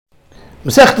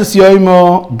Mesechtes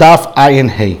Yoimo Daf Ayin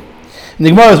Hey. In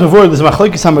the Gemara is before there's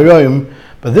Machlokes Hameroyim,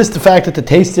 but the fact that they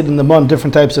tasted in the mun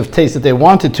different types of taste that they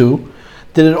wanted to,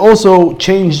 did it also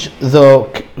change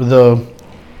the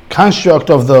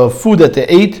construct of the food that they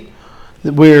ate,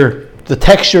 where the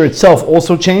texture itself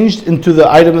also changed into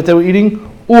the item that they were eating,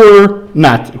 or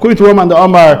not? According to Raman the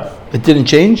Amar, it didn't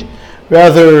change.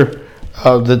 Rather,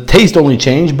 the taste only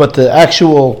changed, but the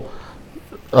actual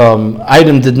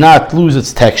item did not lose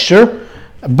its texture.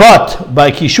 But by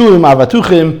Kishurim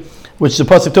Avatuchim, which the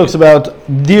pasuk talks about,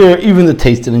 there even the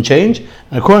taste didn't change.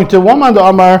 And according to Raman the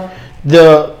Amar,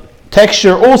 the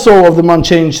texture also of the man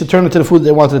changed to turn into the food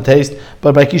they wanted to taste.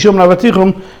 But by Kishurim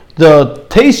Avatuchim, the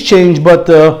taste changed, but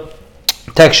the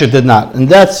texture did not. And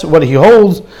that's what he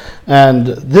holds. And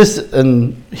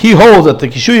he holds that the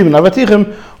Kishuyim and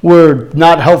Avatichim were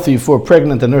not healthy for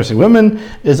pregnant and nursing women,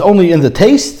 is only in the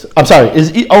taste,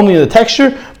 is only in the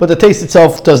texture, but the taste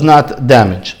itself does not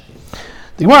damage.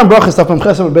 The Gemara in Brachas Taf Mem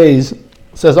Chesed Beis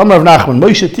says, Amar Rav Nachman,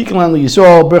 Moshe Tiken Lan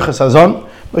Yisrael Berachas Hazon.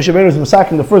 Moshe Rabbeinu was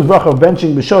masaking the first bracha of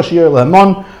benching B'shosh Yer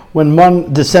Lehamon, when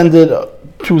man descended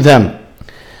to them.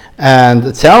 And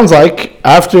it sounds like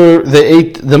after they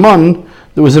ate the man,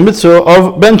 there was a mitzvah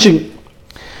of benching.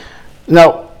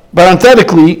 Now,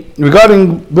 parenthetically,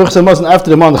 regarding Birchas Hamazon after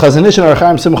the man, the Chazon Ish and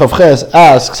Archaim Simcha of Ches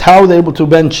asks how are they able to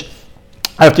bench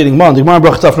after eating man. The Gemara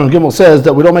Brachas Taf Nun Gimel says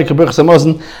that we don't make a Birchas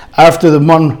Hamazon after the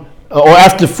man or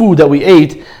after the food that we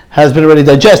ate has been already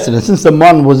digested. And since the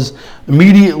man was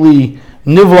immediately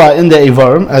nivla in the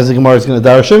Eivarim, as the Gemara is going to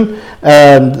darshan,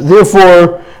 and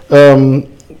therefore,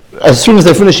 as soon as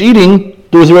they finished eating,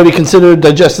 it was already considered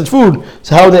digested food.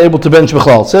 So how are they able to bench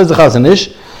B'chlal? Says the Chazon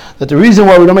Ish that the reason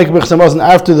why we don't make Birchas Hamazon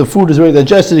after the food is already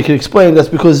digested, he can explain that's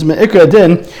because Me'ikra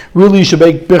Adin, really you should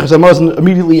make Birchas Hamazon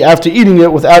immediately after eating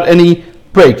it without any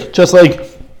break. Just like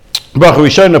Bracha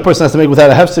Rishon, a person has to make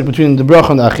without a hefsek between the Bracha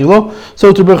and the Achilo.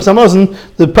 So to Birchas Hamazon,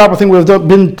 the proper thing we have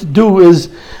been to do is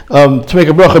to make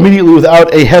a Bracha immediately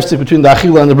without a hefsek between the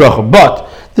Achilo and the Bracha. But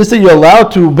this that you're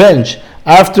allowed to bench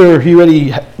after he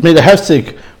already made a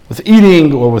hefsek with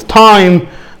eating or with time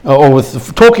or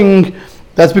with talking,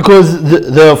 that's because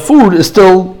the food is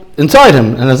still inside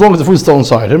him, and as long as the food is still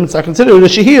inside him, it's not considered a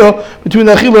shehiyah between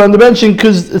the achila and the benching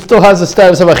because it still has the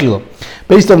status of achila.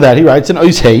 Based on that, he writes in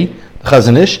Ois Hey, the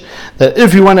Chazon Ish, that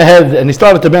if he went ahead and he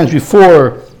started to bench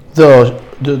before the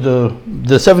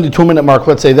 72-minute mark,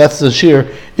 let's say that's the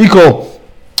shear equal,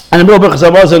 and in the middle of Birchas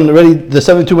Hamazon already the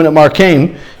 72-minute mark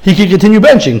came, he can continue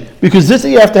benching because this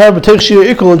you have to have a teich shear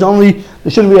equal. It's only there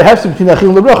shouldn't be a hefsek between the achil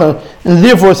and the bracha, and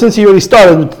therefore since he already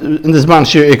started in this man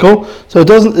shear equal, so it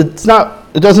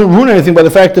doesn't ruin anything by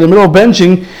the fact that in the middle of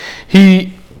benching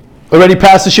he already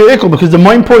passed the shear equal, because the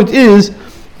main point is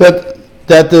that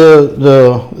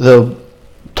the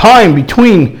time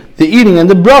between the eating and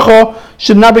the bracha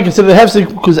should not be considered a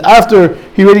hefsek, because after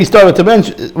he already started to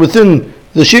bench within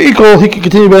the shear equal, he can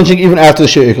continue benching even after the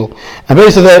shear equal. And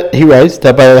based on that, he writes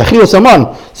that by the achil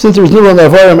saman, since there was no on the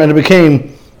avarim and it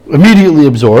became immediately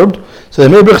absorbed, so they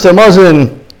made Birchas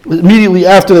Hamazon immediately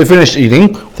after they finished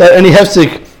eating, without any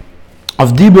hefsek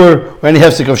of dibur or any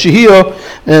hefsek of shehiyah,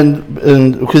 and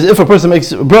because if a person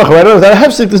makes a bracha right away without a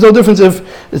hefsek, there's no difference if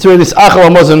it's already achal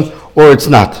hamazon or it's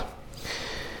not.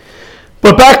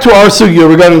 But back to our sugya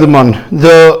regarding the man.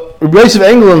 The race of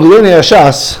England, Luene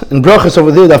Ashas, in brachas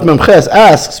over there, Daf Mem Ches,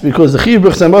 asks because the chiyuv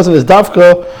Birchas Hamazon is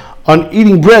dafka on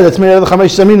eating bread that's made out of the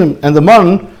chamesh saminim, and the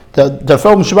man that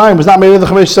fell from Shemayim was not made of the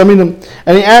chamesh saminim.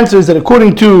 And he answers that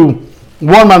according to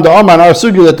one man, the Aman, our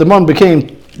sugya, that the man became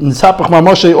Nisapach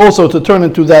Moshe also to turn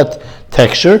into that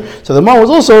texture. So the man was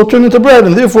also turned into bread,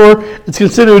 and therefore it's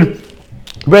considered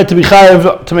bread to be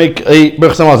chayiv to make a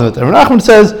Birchas Hamazon. And Rav Nachman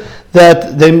says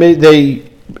that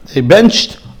they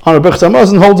benched on a Birchas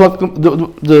Hamazon, holds like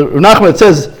the Rav Nachman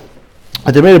says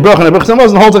that they made a bracha on a Birchas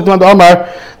Hamazon, holds like the man, the Amar,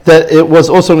 that it was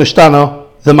also nishtana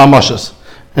the mamashas.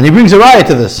 And he brings a riot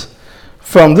to this.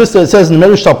 From this that it says in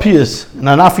Medrash Talpius, in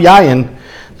Anaf Yayin,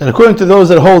 that according to those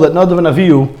that hold that Nadav and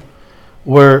Avihu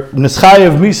were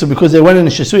Nischayev Misa because they went in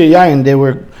Shesuya Yayin, they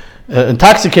were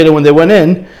intoxicated when they went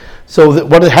in. So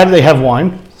how did they have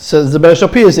wine? Says the Medrash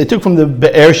Talpius, they took from the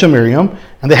Be'er Shemiriam,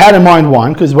 and they had in mind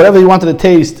wine, because whatever you wanted to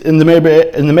taste in the Mei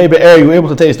Be'er, you were able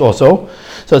to taste also.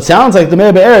 So it sounds like the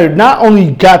Mei Be'er not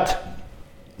only got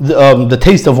the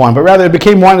taste of wine, but rather it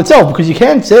became wine itself, because you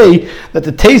can't say that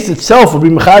the taste itself would be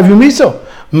mechayiv miso.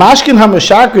 Mashkin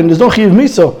hamashakrin, there's no chiv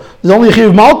miso, there's only a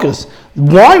chiv malchus.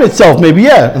 Wine itself, maybe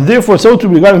yeah, and therefore so too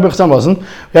regarding Birchas Hamazon,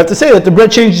 we have to say that the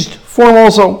bread changed form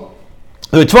also.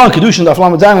 The Ritvan Kedushin Daf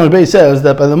Lamed Zayin on the base says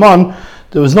that by the man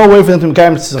there was no way for them to make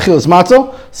achilas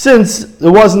matzah since it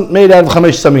wasn't made out of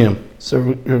chamesh saminim.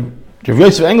 So Rav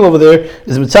Yosef Engel over there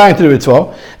is mitzayin to the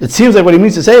mitzvah. It seems like what he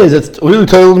means to say is it's really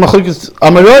told machlokes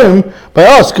amaroyim by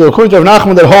us, according to Rav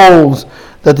Nachman that holds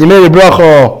that they made a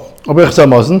bracha or brachas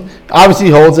hamazon. Obviously,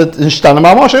 he holds that in shtana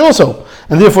ma'amashay also,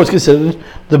 and therefore it's considered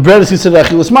the bread is considered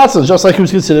achilas matzah, just like it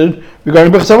was considered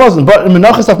regarding brachas hamazon. But in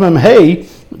Menachos Daf Mem Hey,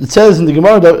 it says in the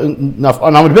Gemara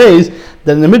on Amud Beis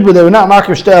that in the midbar they were not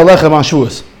makir shtei lechem on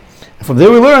Shavuos. And from there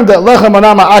we learned that lechem are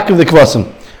not ma'akiv the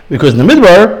kvasim. Because in the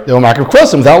midbar, they were makir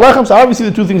kvasim without lechem, so obviously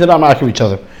the two things are not makir each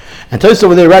other. And Tosfos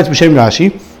over there writes b'shem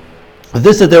Rashi,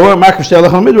 that they weren't makir shtei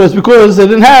lechem midbar is because they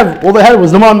didn't have, all they had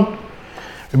was the man.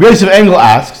 Rabbi Yosef Engel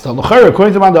asks, that l'chayr,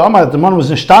 according to Man the Amar, that the man was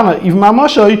nishtana, even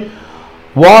ma'amashay,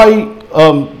 why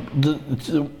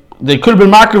they could have been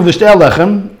makir of the shtei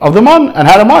lechem of the man, and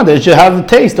had a man, they should have the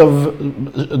taste of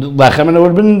lechem, and it would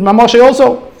have been ma'amashay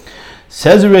also.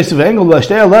 Says the Reis of Engel,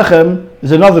 shtei lechem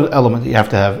is another element that you have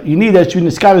to have. You need that to be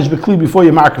niskarish bekli before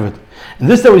you mark of it. And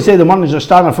this that we say the man is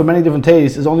ashtana for many different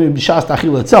tastes is only b'shas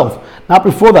achila itself, not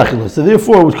before the achila. So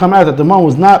therefore, it would come out that the man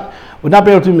would not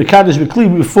be able to be mikadosh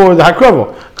bekli before the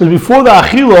hakrava, because before the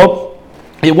achila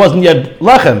it wasn't yet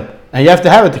lechem, and you have to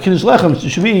have it. The kiddush lechem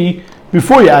should be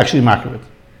before you actually mark of it.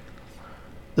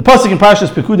 The pasuk in Parshas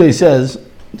Pekudei says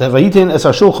that vayitin es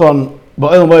hashulchan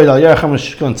ba'el moed al yarech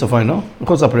hamishkan tzafayno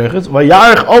v'chutz ha'perechitz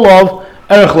v'yarech olav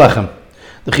erech lechem.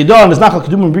 The Chidah and the Nachal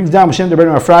Kedumim brings down b'shem de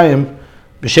ben Ephraim,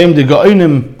 b'shem de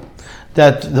Gaonim,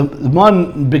 that the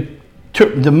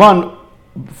man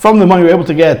from the man you were able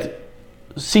to get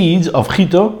seeds of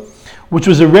chita, which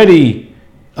was already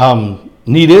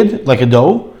kneaded like a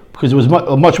dough, because there was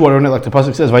much water in it, like the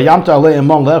pasuk says, "Vayamta alei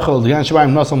emam lechol d'gan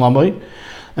shabayim nasam lamoi,"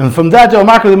 and from that they were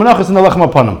makar the menachos and the lechem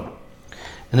upon him.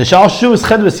 And the Shal Shu's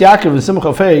Chedves Yaakov in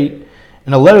Simcha Fei,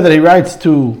 in a letter that he writes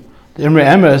to the Imre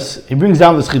Emes, he brings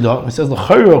down this chidah. He says,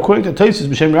 "L'chayru, according to Tosfos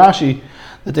b'shem Rashi,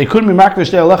 that they couldn't be makar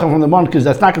shtei lechem from the man because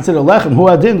that's not considered lechem. Who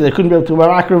had in they couldn't be able to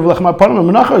makar of lechem upon him and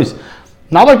menachos,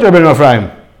 not like the Rebbeinu Ephraim."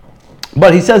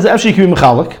 But he says that actually can be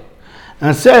mechalek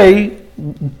and say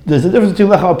there's a difference between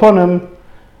lechem upon him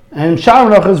and shar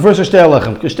menachos versus shtei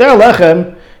lechem. Because shtei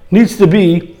lechem needs to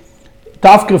be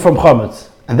tafka from chametz,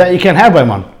 and that you can't have by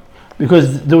man,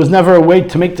 because there was never a way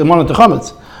to make the man into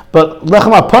chametz. But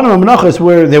lechem apanim and menachos,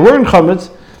 where they were in chametz,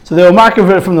 so they were marked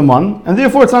from the man, and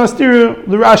therefore it's not a stereo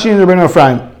the Rashi and the Rebbeinu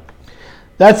Ephraim.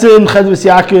 That's in Chedves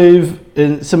Yaakov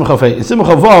in Simcha Fei. In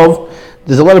Simcha Vav,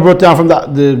 there's a letter brought down from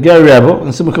the Geri Rebbe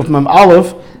in Simcha Mem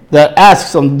Aleph that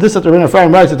asks on this that the Rebbeinu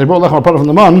Ephraim writes that they brought lechem apanim from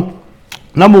the man.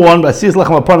 Number one, by sees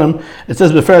lechem apanim, it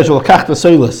says beferish will kachta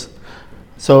soilis.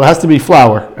 So it has to be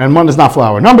flour, and man is not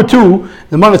flour. Number two,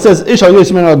 the man that says Ishal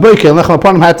Yosem al Boike and lechem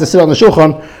apanim had to sit on the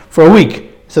shulchan for a week.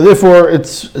 So therefore,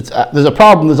 it's there's a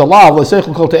problem. There's a law of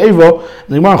l'seichel kol te'evo, and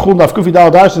the Gemara Chul Daf Kufi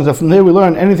Dal Darshan. So from there we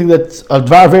learn anything that a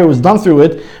dvar ver was done through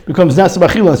it becomes nasa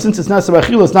b'achila. And since it's nasa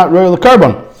b'achila, it's not royal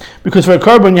carbon, because for a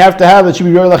carbon you have to have it should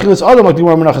be royal achilas adam, like the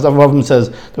Gemara Menachos Avavim says.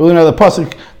 The really know the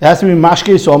pasuk there has to be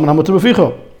mashkei som and hamutar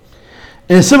b'ficho.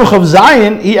 In Simcha of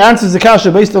Zion, he answers the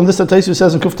kasha based on this that Tosfos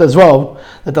says in Kufta as well,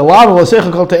 that the law of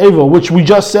l'seichel kol te'evo, which we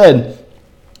just said,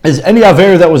 is any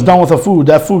aver that was done with a food,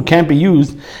 that food can't be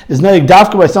used, is neig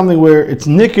dafka by something where it's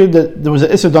nicker, that there was an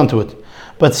isser done to it.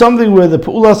 But something where the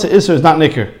pu'ulas isser is not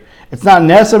nicker. It's not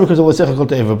nesa because of l'seichel kol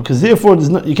te'evo, because therefore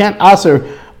you can't aser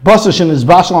basashin is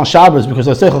bashal on Shabbos because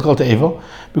of l'seichel kol te'evo,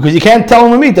 because you can't tell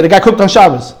him a meat that it got cooked on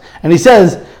Shabbos. And he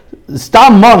says,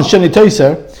 stam man sheni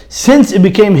toiser, since it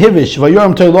became hivish,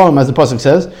 vayoram toiloim, as the pasuk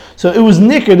says, so it was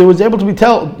nicker, you were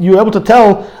able to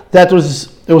tell that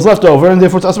it was left over, and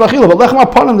therefore it's asbachila. But lechem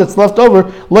apanim that's left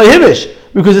over, lo hivish,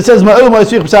 because it says ma'il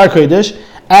ma'isvich b'sar kodesh,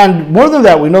 and more than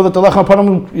that, we know that the lechem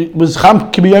apanim was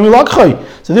cham kibiyami lakchay.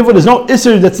 So therefore, there's no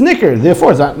isser that's nicker.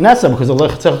 Therefore, it's not nesa because of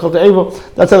lechem kol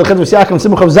te'evo. That's how the Chedves Yaakov and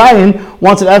Simcha of Zion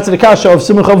wants to answer the kasha of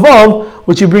Simcha Vav,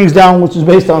 which he brings down, which is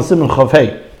based on Simcha of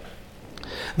Hey.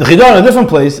 The Chidah in a different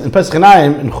place in Pesach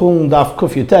Hanayim in Chum Daf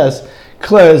Kuf Yotes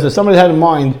declares that somebody had in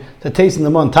mind to taste in the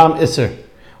man tam isser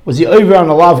was the over on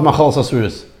the law of machal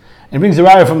sasuris, and he brings a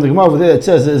raya from the Gemara over there that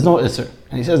says there's no isser,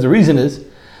 and he says the reason is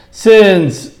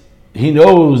since he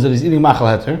knows that he's eating machal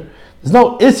heter, there's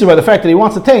no isser by the fact that he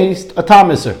wants to taste a tam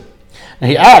isser. And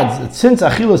he adds that since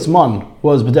achilas man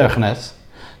was b'derech nes,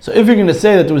 so if you're going to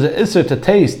say that there was an isser to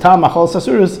taste tam machal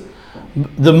sasuris,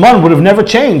 the man would have never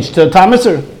changed to tam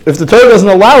isser. If the Torah doesn't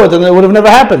allow it, then it would have never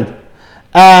happened.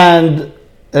 And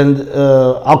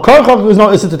al korchach there's no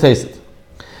isser to taste it.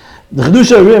 The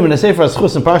Chedusha Rim in the Sefer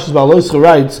Aschus and Parshas Ba'aloischa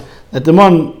writes that the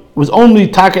man was only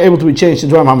taka able to be changed to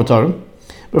Dvarim HaMutarim.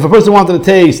 But if a person wanted to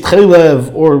taste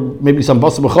chaylev or maybe some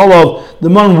basar b'cholov, the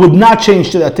man would not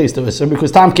change to that taste of isser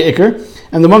because tam ke'ikr,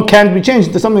 and the man can't be changed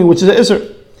into something which is an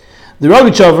isser. The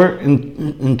Rogachover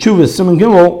in Chuvas Simon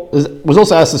Gimel was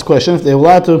also asked this question if they were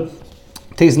allowed to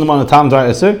taste the man of Tam Dry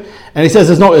Isser, and he says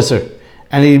there's no Isser.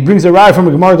 And he brings a ride from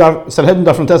a Gemara Sanhedrin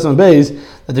from Testament Bays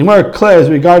that the Gemara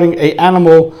declares regarding a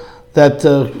animal that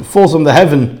falls from the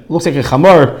heaven, looks like a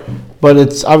chamar, but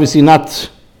it's obviously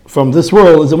not from this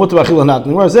world. Is a mutar b'achila not?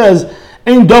 And the Gemara says,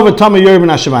 "Ein davar tama yer ben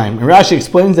hashemayim." And Rashi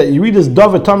explains that you read this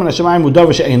davar tama ben hashemayim with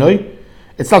davar she'enoi.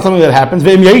 It's not something that happens.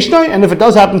 Ve'im yeshnoi, and if it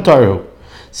does happen, taru.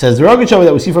 Says the Rogachover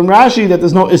that we see from Rashi that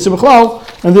there's no isser b'chlal,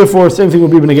 and therefore same thing will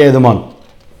be b'negei the man.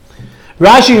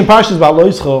 Rashi in Parshas Ba'al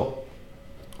Loischa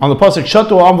on the pasuk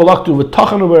Shatu Am V'Laktu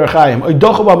V'Tachanu B'Rachayim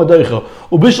Oidochu B'Madeicha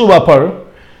U'Bishlu B'Apar.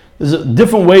 There's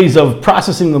different ways of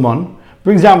processing the man.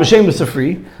 Brings down B'Shem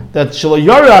B'Safri that Shelo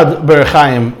Yorad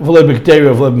B'Rachayim V'Lo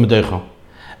B'Kteria V'Lo B'Madeicha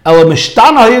Ela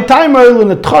Mishtana Hayataymer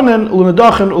L'Netchanen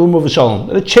L'Nedachen L'Muvashalom.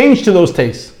 That it changed to those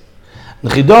tastes. The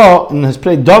Chidah in his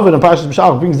play David and Parshas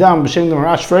B'Shalach brings down B'Shem the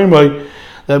Marash Freimoy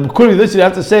that according to this you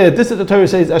have to say that this is the Torah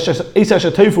says that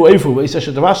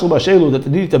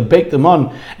they need to bake the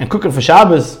man and cook it for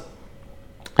Shabbos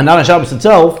and not on Shabbos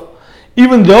itself,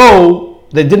 even though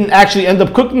they didn't actually end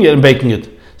up cooking it and baking it.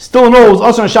 Still in all, it was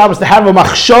also on Shabbos to have a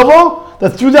machshava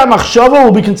that through that machshava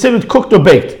will be considered cooked or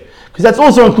baked, because that's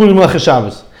also included in Melech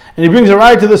Shabbos. And he brings a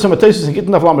right to this from a Tosfos in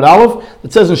Gittin Daf Lamed Aleph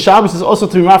that says in Shabbos is also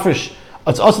to be mafresh.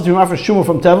 It's also to be mafresh shumah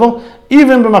from tevel,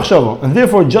 even b'machshava. And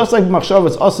therefore, just like b'machshava,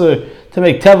 it's also to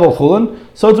make tevel chulin,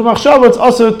 so to machshava, it's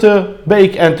also to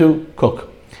bake and to cook.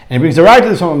 And he brings a right to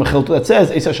this from a Mechilta that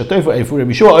says, Eisa shatoifu eifu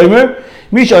Rabbi Yeshua Omer,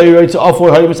 Misha yiroitz afor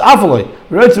hayim is afaloi,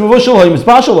 yiroitz mevushal hayim is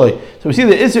bashaloi. So we see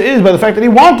the issue is by the fact that he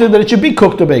wanted that it should be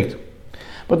cooked or baked.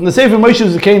 But in the Sefer Moshe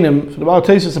Zekanim, the Baal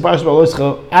Tosfos and Parshas Ba'al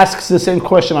Loischa asks the same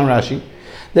question on Rashi,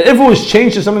 that if it was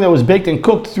changed to something that was baked and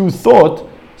cooked through thought,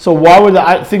 so why would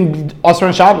the thing be Asr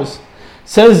and Shabbos?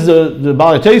 Says the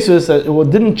Baal Tosfos that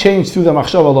it didn't change through the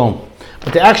machshav alone,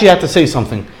 but they actually had to say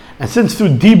something. And since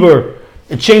through Dibur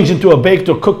it changed into a baked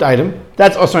or cooked item,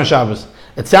 that's Asr and Shabbos.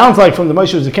 It sounds like from the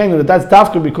Moshe Zekanim that that's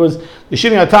dafka because the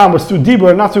Shini Atam was through Dibur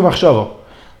and not through machshava.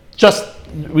 Just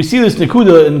we see this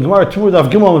nekuda in Gemara Tmur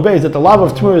Daf Gimel and Beis that the lav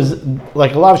of Tmur is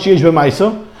like a lav sheyesh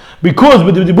b'maisa because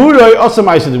with the Dibur also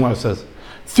maisa the Gemara says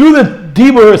through the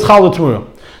Dibur is chal Tmur.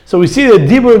 So we see the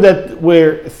Dibur that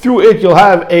where through it you'll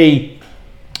have a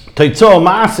Taitzah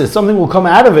Ma'asis, something will come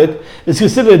out of it, is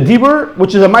considered a Dibur,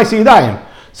 which is a Maisa Yidayim.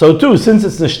 So too, since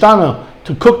it's Nishtana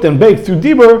to cook and bake through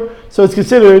Dibur, so it's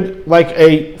considered like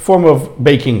a form of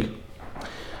baking.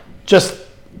 Just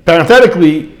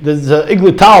parenthetically, there's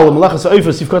Igli Tal, Melechas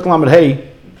Oifas, Yivkot Lamed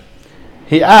Hey.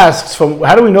 He asks, from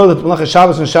how do we know that Melechas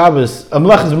Shabbos and Shabbos,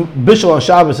 Melechas Bishul on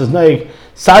Shabbos is Neig,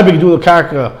 Sai Begdul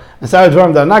Karka, and Sai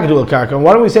Dvarim that are not Gedul Karka. And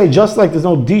why don't we say just like there's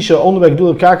no Disha only by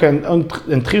Gedul Karka and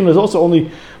Tchilin is also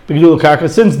only Begdul Karka,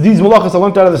 since these Melechas are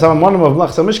learned out of the Samamonim of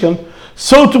Melechas HaMishkan,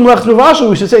 so to Melechas Mevashel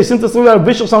we should say since it's learned out of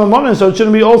Bishul Samamonim, so it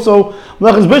shouldn't be also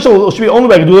Melechas Bishul, it should be only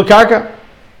by Gedul Karka.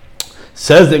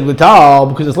 Says the Iglital,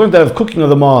 because it's learned out of cooking of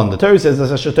the man. The Torah says and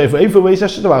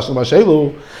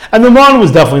the man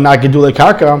was definitely not Gedul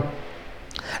Karka.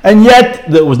 And yet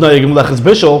there was no Melechas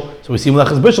Bishul, so we see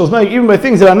Melechas Bishul is not even by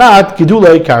things that are not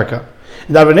Gedulei Karka.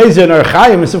 In Davenezer and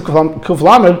Archaim and Sif Kuf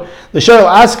Lamed, the Shail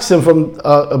asks him from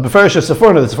Beferish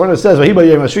Seforna. The Seforna says,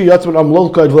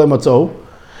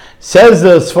 says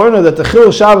the Seforna that the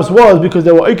Chil Shabbos was because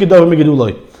they were Oikedav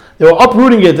Megedulei. They were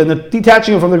uprooting it and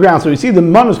detaching it from the ground. So you see the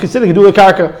man was considered Gedulei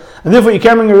Karka, and therefore you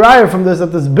can't bring a raya from this that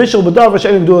this Bishul B'dav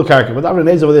Hashem Gedulei Karka. But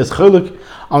Davenezer over there is Chilik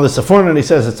on the Seforna, and he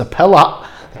says it's a Pella.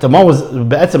 The man was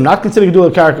be'etzem not considered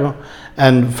Gedulei Karka,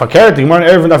 and Fakert, the Gemara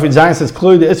Erev and Dafid Zayin says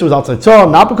clearly the Isser was outside Tzah,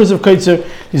 not because of Kaitzer.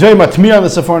 He's very matmir on the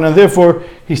Seforna, and therefore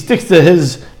he sticks to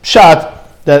his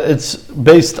shot that it's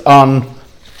based on,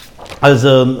 as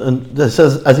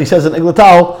he says in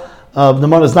Iglatal, the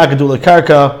man is not Gedulei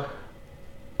Karka.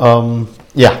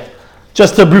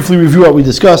 Just to briefly review what we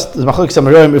discussed, the Machlokes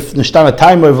Amoraim if Nishtana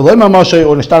Taimoi V'lei Mamashay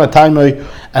or Nishtana Taimoi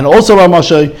and also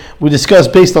Mamashay, we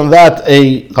discussed based on that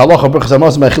a halacha Birchas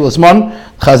Hamazon by Chilas Man,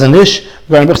 Chazon Ish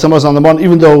regarding Birchas Hamazon on the man,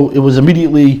 even though it was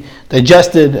immediately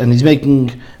digested and he's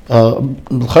making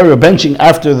benching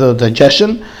after the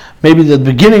digestion. Maybe the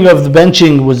beginning of the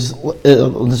benching was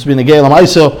this being a Geil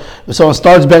Amaisa. If someone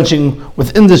starts benching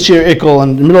within the Shir Ikkel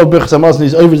and in the middle of Birchas Hamazon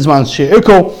he's over this man's Shir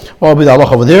Ikkel, what will be the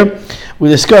halacha over there? We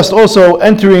discussed also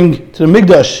entering to the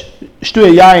Migdash,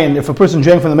 Shtuya Yayin, if a person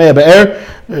drank from the Meah Be'er.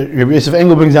 Rabbi Yosef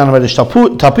Engel brings down about the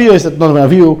Tapiyos, that none of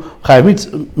Avihu,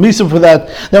 Chayav Mitzvah for that.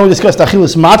 Then we discussed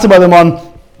Achilas Matzah by the man,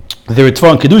 the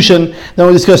Ritva and Kedushin. Then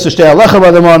we discussed the Shtei Alecha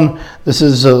by the man. This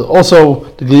is also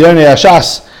the Gilionei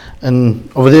Ashas, and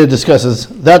over there discusses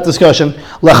that discussion.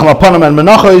 Lechem Apanim and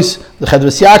Menachos, the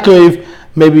Chedves Yaakov,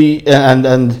 maybe, and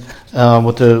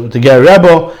with the Ger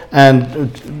Rebbe.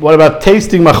 And what about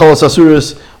tasting machalos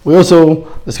asuris? We also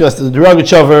discussed the Deragah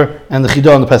Chover and the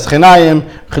Chidah and the Pesach Einayim,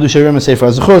 Chidush Harim and Sefer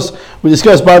HaZechus. We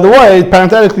discussed, by the way,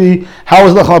 parenthetically, how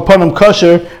was Lachal Panim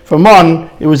kosher for Man?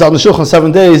 It was on the Shulchan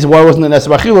 7 days. Why wasn't it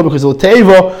Nesar Bachila? Because of the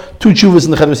Te'eva, 2 Chuvas in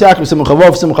the Cheder Yaakov, Simon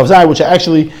Chavov, Simon Chav Zayin, which are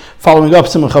actually following up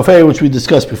Simon Chafei, which we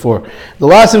discussed before. The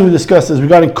last thing we discussed is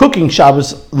regarding cooking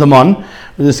Shabbos, the Man.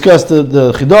 We discussed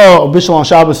the Chidah of Bishul on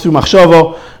Shabbos through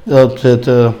Machshava,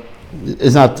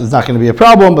 is not going to be a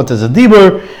problem, but there's a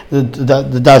Dibur,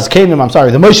 the Das Kenim,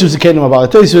 the Moshe Kenim about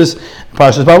the Tosfos,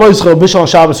 Parashas Baloischa, Bishul on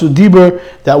Shabbos through Dibur,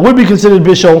 that would be considered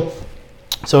Bishul.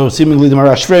 So seemingly the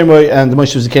Marash Freimoy and the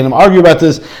Moshe Kenim argue about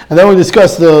this, and then we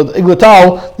discussed the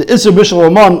Iglatal, the Isser Bishul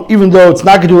Amon, even though it's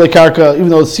not Gedulei Karka, even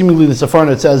though seemingly the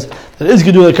Sefarna says that it is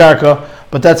Gedulei Karka,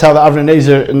 but that's how the Avnei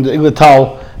Nezer in the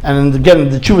Iglatal, and again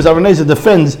the Chuvas Avnei Nezer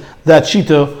defends that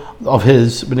Shita of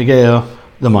his B'Negeya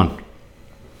the Man.